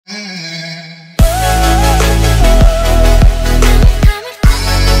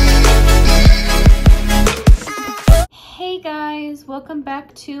welcome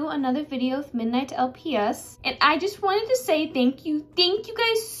back to another video with MidnightLps. And I just wanted to say thank you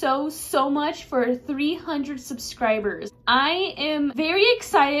guys so much for 300 subscribers. I am very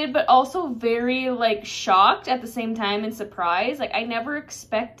excited, but also very shocked at the same time and surprised. I never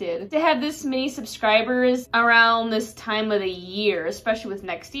expected to have this many subscribers around this time of the year, especially with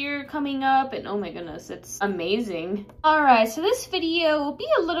next year coming up, and oh my goodness, it's amazing. Alright, so this video will be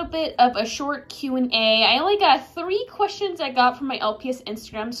a little bit of a short Q&A. I only got 3 questions I got from my LPS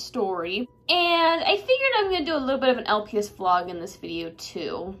Instagram story, and I figured I'm gonna do a little bit of an LPS vlog in this video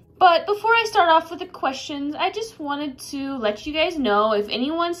too. But before I start off with the questions, I just wanted to let you guys know if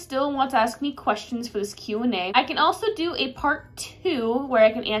anyone still wants to ask me questions for this Q&A, I can also do a part 2 where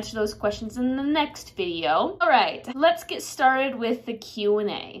I can answer those questions in the next video. Alright, let's get started with the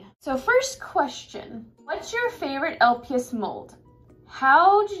Q&A. So first question, what's your favorite LPS mold?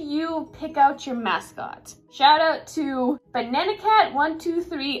 How do you pick out your mascot? Shout out to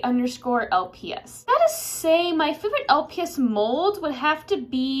BananaCat123_LPS. Gotta say, my favorite LPS mold would have to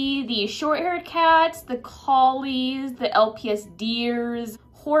be the short-haired cats, the collies, the LPS deers,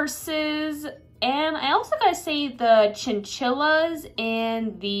 horses, and I also gotta say the chinchillas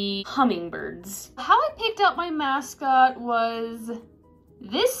and the hummingbirds. How I picked out my mascot was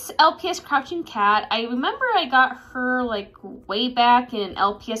this LPS crouching cat. I remember I got her way back in an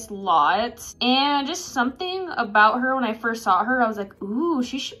LPS lot, and just something about her when I first saw her, I was like, ooh,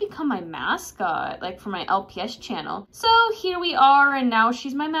 she should become my mascot, for my LPS channel. So here we are, and now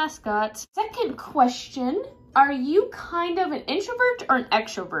she's my mascot. Second question, are you kind of an introvert or an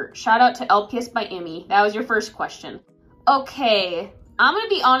extrovert? Shout out to LPS by Emmy. That was your first question. Okay, I'm gonna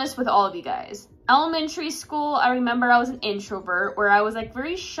be honest with all of you guys. Elementary school, I remember I was an introvert where I was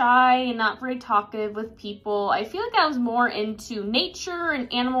very shy and not very talkative with people. I feel like I was more into nature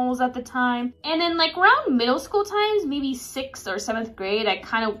and animals at the time. And then around middle school times, maybe 6th or 7th grade, I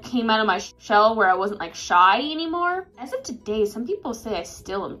kind of came out of my shell where I wasn't shy anymore. As of today, some people say I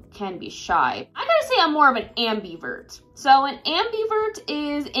still can be shy. I gotta say I'm more of an ambivert. So an ambivert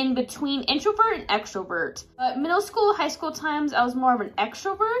is in between introvert and extrovert. But middle school, high school times, I was more of an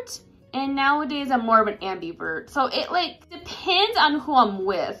extrovert. And nowadays, I'm more of an ambivert. So it, depends on who I'm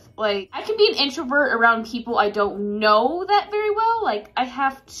with. I can be an introvert around people I don't know that very well. I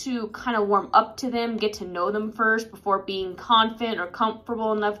have to kind of warm up to them, get to know them first before being confident or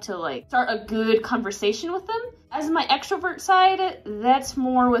comfortable enough to, start a good conversation with them. As my extrovert side, that's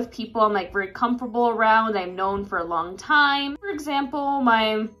more with people I'm very comfortable around, I've known for a long time. For example,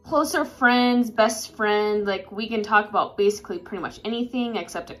 my closer friends, best friend, we can talk about basically pretty much anything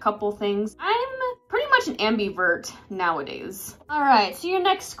except a couple things. I'm pretty much an ambivert nowadays. Alright, so your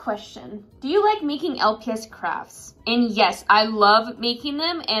next question. Do you like making LPS crafts? And yes, I love making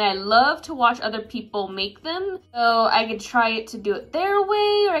them, and I love to watch other people make them. So I could try to do it their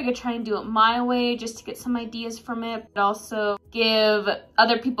way, or I could try and do it my way just to get some ideas from it. But also give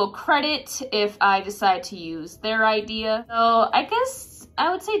other people credit if I decide to use their idea. So I guess I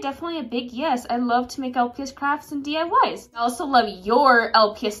would say definitely a big yes. I love to make LPS crafts and DIYs. I also love your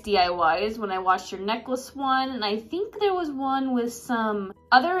LPS DIYs when I watched your necklace one, and I think there was one with some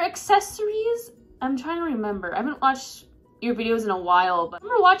other accessories. I'm trying to remember. I haven't watched your videos in a while, but I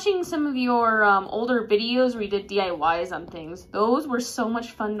remember watching some of your older videos where you did DIYs on things. Those were so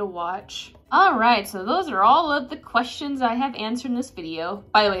much fun to watch. Alright, so those are all of the questions I have answered in this video.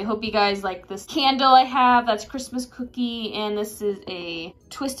 By the way, I hope you guys like this candle I have. That's Christmas cookie, and this is a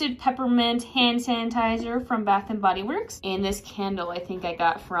Twisted Peppermint hand sanitizer from Bath & Body Works. And this candle I think I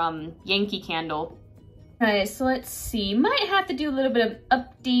got from Yankee Candle. Alright, so let's see. Might have to do a little bit of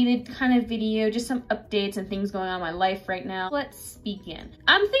updated kind of video, just some updates and things going on in my life right now. Let's begin.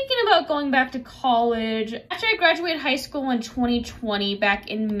 I'm thinking about going back to college. After I graduated high school in 2020, back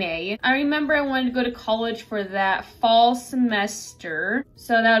in May, I remember I wanted to go to college for that fall semester.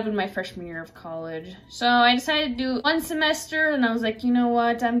 So that would be my freshman year of college. So I decided to do 1 semester, and I was like, you know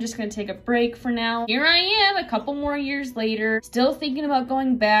what? I'm just gonna take a break for now. Here I am, a couple more years later, still thinking about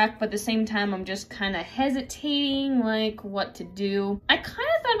going back, but at the same time, I'm just kind of hesitating what to do. I kind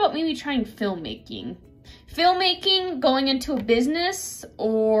of thought about maybe trying filmmaking, going into a business,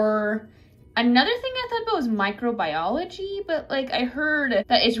 or another thing I thought about was microbiology, but I heard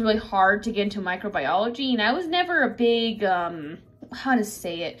that it's really hard to get into microbiology, and I was never a big how to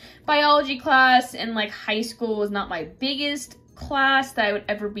say it, biology class in high school was not my biggest class that I would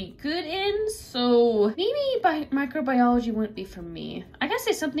ever be good in, so maybe microbiology wouldn't be for me. I gotta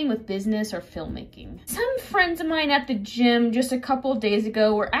say something with business or filmmaking. Some friends of mine at the gym just a couple days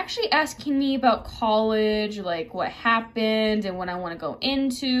ago were actually asking me about college, like what happened and what I want to go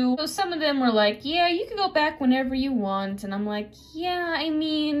into. So some of them were like, yeah, you can go back whenever you want, and I'm like, yeah, I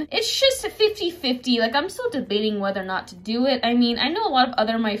mean, it's just a 50-50. Like, I'm still debating whether or not to do it. I mean, I know a lot of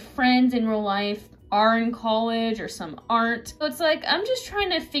other my friends in real life are in college or some aren't. So it's like, I'm just trying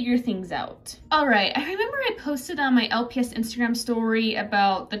to figure things out. All right, I remember I posted on my LPS Instagram story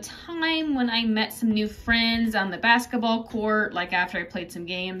about the time when I met some new friends on the basketball court, like after I played some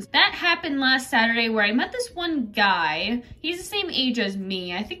games. That happened last Saturday where I met this one guy. He's the same age as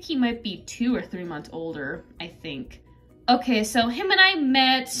me. I think he might be 2 or 3 months older, I think. Okay, so him and I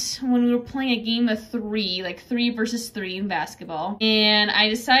met when we were playing a game of 3, like 3 versus 3 in basketball. And I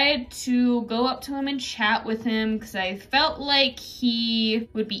decided to go up to him and chat with him because I felt like he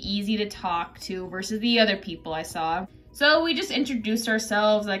would be easy to talk to versus the other people I saw. So we just introduced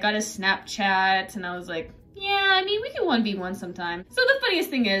ourselves. I got his Snapchat and I was like, yeah, I mean, we can 1v1 sometime. So the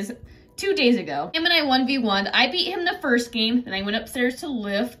funniest thing is, 2 days ago, him and I 1v1'd. I beat him the first game, then I went upstairs to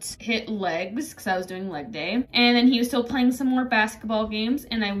lift, hit legs, because I was doing leg day. And then he was still playing some more basketball games,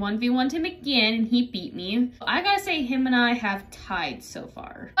 and I 1v1'd him again, and he beat me. I gotta say, him and I have tied so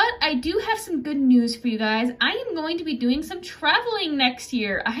far. But I do have some good news for you guys. I am going to be doing some traveling next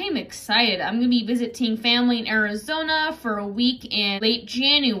year. I am excited. I'm gonna be visiting family in Arizona for a week in late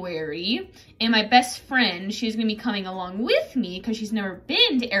January. And my best friend, she's gonna be coming along with me because she's never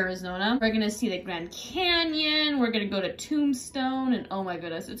been to Arizona. We're gonna see the Grand Canyon, we're gonna go to Tombstone, and oh my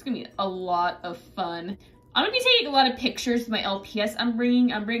goodness, it's gonna be a lot of fun. I'm gonna be taking a lot of pictures with my LPS I'm bringing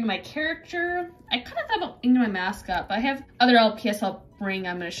my character. I kind of thought about bringing my mascot, but I have other LPS I'll bring,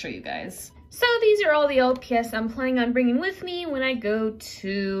 I'm gonna show you guys. So these are all the LPS I'm planning on bringing with me when I go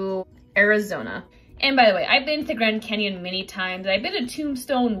to Arizona. And by the way, I've been to the Grand Canyon many times. I've been to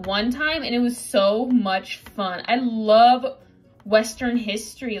Tombstone one time and it was so much fun. I love Western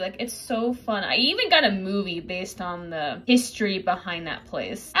history. Like, it's so fun. I even got a movie based on the history behind that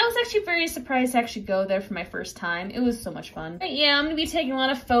place. I was actually very surprised to actually go there for my first time. It was so much fun. But yeah, I'm gonna be taking a lot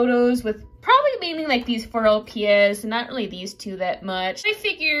of photos with probably mainly like these 4 LPS and not really these 2 that much. I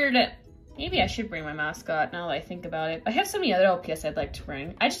figured maybe I should bring my mascot now that I think about it. I have so many other LPS I'd like to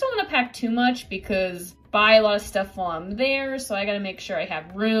bring. I just don't want to pack too much because buy a lot of stuff while I'm there, so I gotta make sure I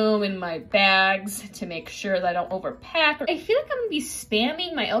have room in my bags to make sure that I don't overpack. I feel like I'm gonna be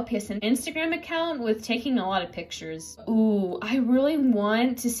spamming my LPS Instagram account with taking a lot of pictures. Ooh, I really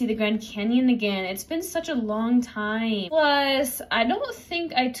want to see the Grand Canyon again. It's been such a long time. Plus, I don't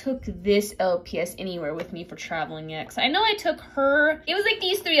think I took this LPS anywhere with me for traveling yet, because I know I took her. It was like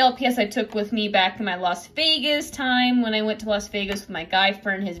these 3 LPS I took with me back in my Las Vegas time when I went to Las Vegas with my guy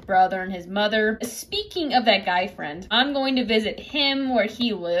friend, his brother, and his mother. Speaking of that guy friend, I'm going to visit him where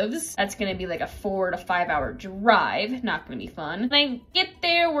he lives. That's gonna be like a 4 to 5 hour drive. Not gonna be fun. When I get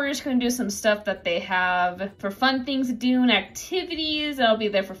there, we're just gonna do some stuff that they have for fun things to do and activities. I'll be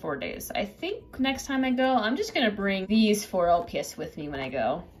there for 4 days. I think next time I go, I'm just gonna bring these 4 LPS with me when I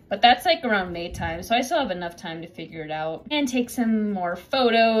go. But that's like around May time, so I still have enough time to figure it out and take some more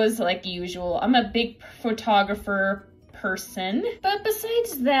photos like usual. I'm a big photographer person. But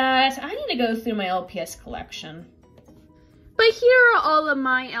besides that, I need to go through my LPS collection. But here are all of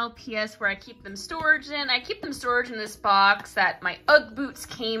my LPS where I keep them storage in. I keep them storage in this box that my UGG boots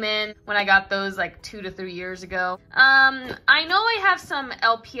came in when I got those like 2 to 3 years ago. I know I have some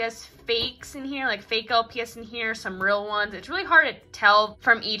LPS fakes in here, like fake LPS in here, some real ones. It's really hard to tell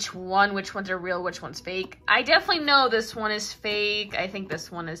from each one which ones are real, which one's fake. I definitely know this one is fake. I think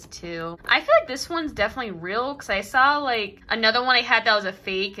this one is too. I feel like this one's definitely real because I saw like another one I had that was a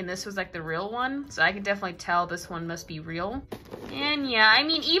fake and this was like the real one. So I can definitely tell this one must be real. And yeah, I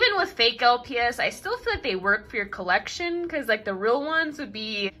mean, even with fake LPS, I still feel like they work for your collection because like the real ones would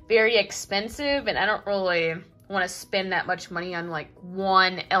be very expensive and I don't really want to spend that much money on like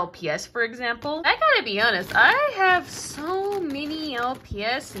one LPS, for example. I gotta be honest, I have so many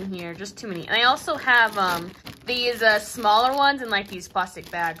LPS in here, just too many. And I also have these smaller ones in like these plastic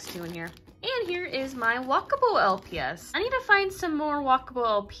bags too in here. And here is my walkable LPS. I need to find some more walkable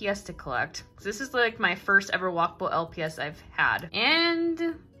LPS to collect. This is like my first ever walkable LPS I've had.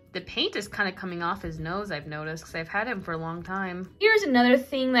 And the paint is kind of coming off his nose, I've noticed, because I've had him for a long time. Here's another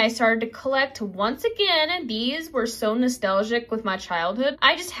thing that I started to collect once again. These were so nostalgic with my childhood.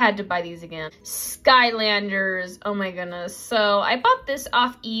 I just had to buy these again. Skylanders, oh my goodness. So I bought this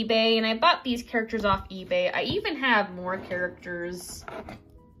off eBay, and I bought these characters off eBay. I even have more characters.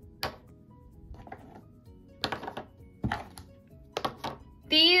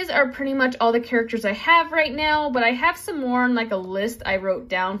 these are pretty much all the characters I have right now, but I have some more on like a list I wrote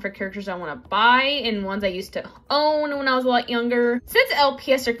down for characters I want to buy and ones I used to own when I was a lot younger. Since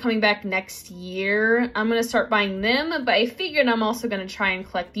LPS are coming back next year, I'm going to start buying them, but I figured I'm also going to try and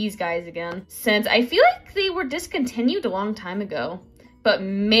collect these guys again, since I feel like they were discontinued a long time ago. But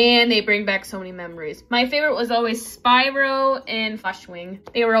man, they bring back so many memories. My favorite was always Spyro and Flashwing.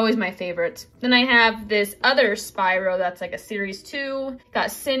 They were always my favorites. Then I have this other Spyro that's like a Series 2.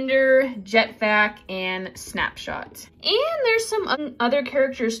 Got Cinder, Jetpack, and Snapshot. And there's some other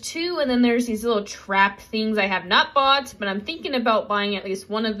characters too, and then there's these little trap things I have not bought, but I'm thinking about buying at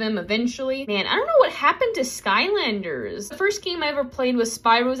least one of them eventually. Man, I don't know what happened to Skylanders. The first game I ever played was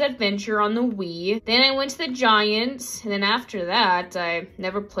Spyro's Adventure on the Wii. Then I went to the Giants, and then after that, I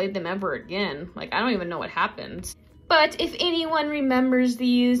never played them ever again. Like, I don't even know what happened. But if anyone remembers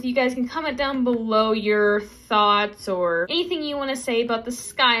these, you guys can comment down below your thoughts or anything you want to say about the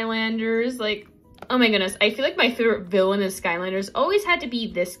Skylanders. Like, oh my goodness, I feel like my favorite villain of Skylanders always had to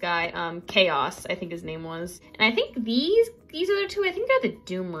be this guy, Chaos, I think his name was. And I think these other two, I think are the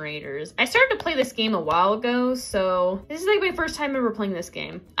Doom Raiders. I started to play this game a while ago, so this is like my first time ever playing this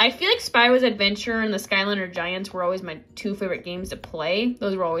game. I feel like Spyro's Adventure and the Skylander Giants were always my two favorite games to play.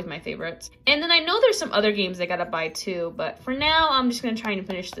 Those were always my favorites. And then I know there's some other games I gotta buy too, but for now, I'm just gonna try and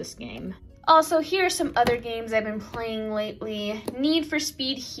finish this game. Also, here are some other games I've been playing lately. Need for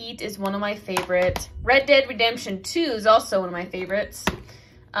Speed Heat is one of my favorites. Red Dead Redemption 2 is also one of my favorites.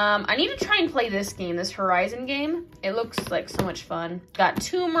 I need to try and play this game, this Horizon game. It looks like so much fun. Got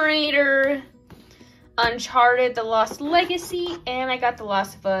Tomb Raider, Uncharted, The Lost Legacy, and I got The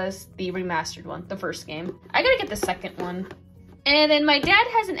Last of Us, the remastered one, the first game. I gotta get the second one. And then my dad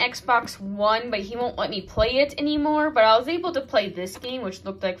has an Xbox One, but he won't let me play it anymore. But I was able to play this game, which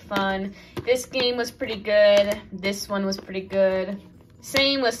looked like fun. This game was pretty good. This one was pretty good.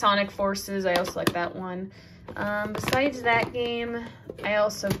 Same with Sonic Forces. I also like that one. Besides that game, I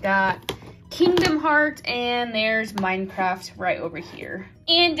also got Kingdom Hearts, and there's Minecraft right over here.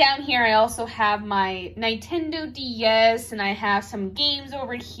 And down here, I also have my Nintendo DS, and I have some games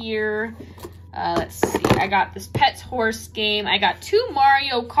over here. Let's see, I got this Pets Horse game. I got 2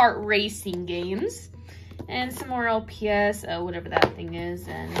 Mario Kart racing games. And some more LPS, whatever that thing is.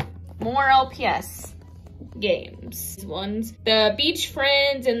 And more LPS games. These ones. The Beach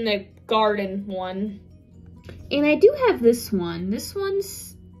Friends and the Garden one. And I do have this one. This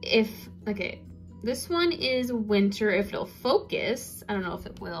one's, this one is winter if it'll focus. I don't know if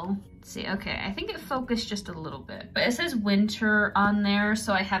it will. Let's see, okay, I think it focused just a little bit, but it says winter on there,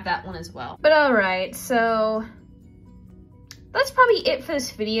 so I have that one as well. But all right, so that's probably it for this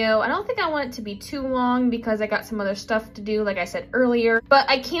video. I don't think I want it to be too long because I got some other stuff to do, like I said earlier, but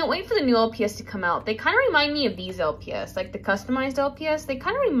I can't wait for the new LPS to come out. They kind of remind me of these LPS, like the customized LPS. They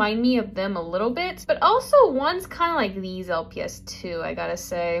kind of remind me of them a little bit, but also one's kind of like these LPS too, I gotta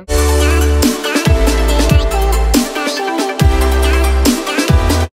say.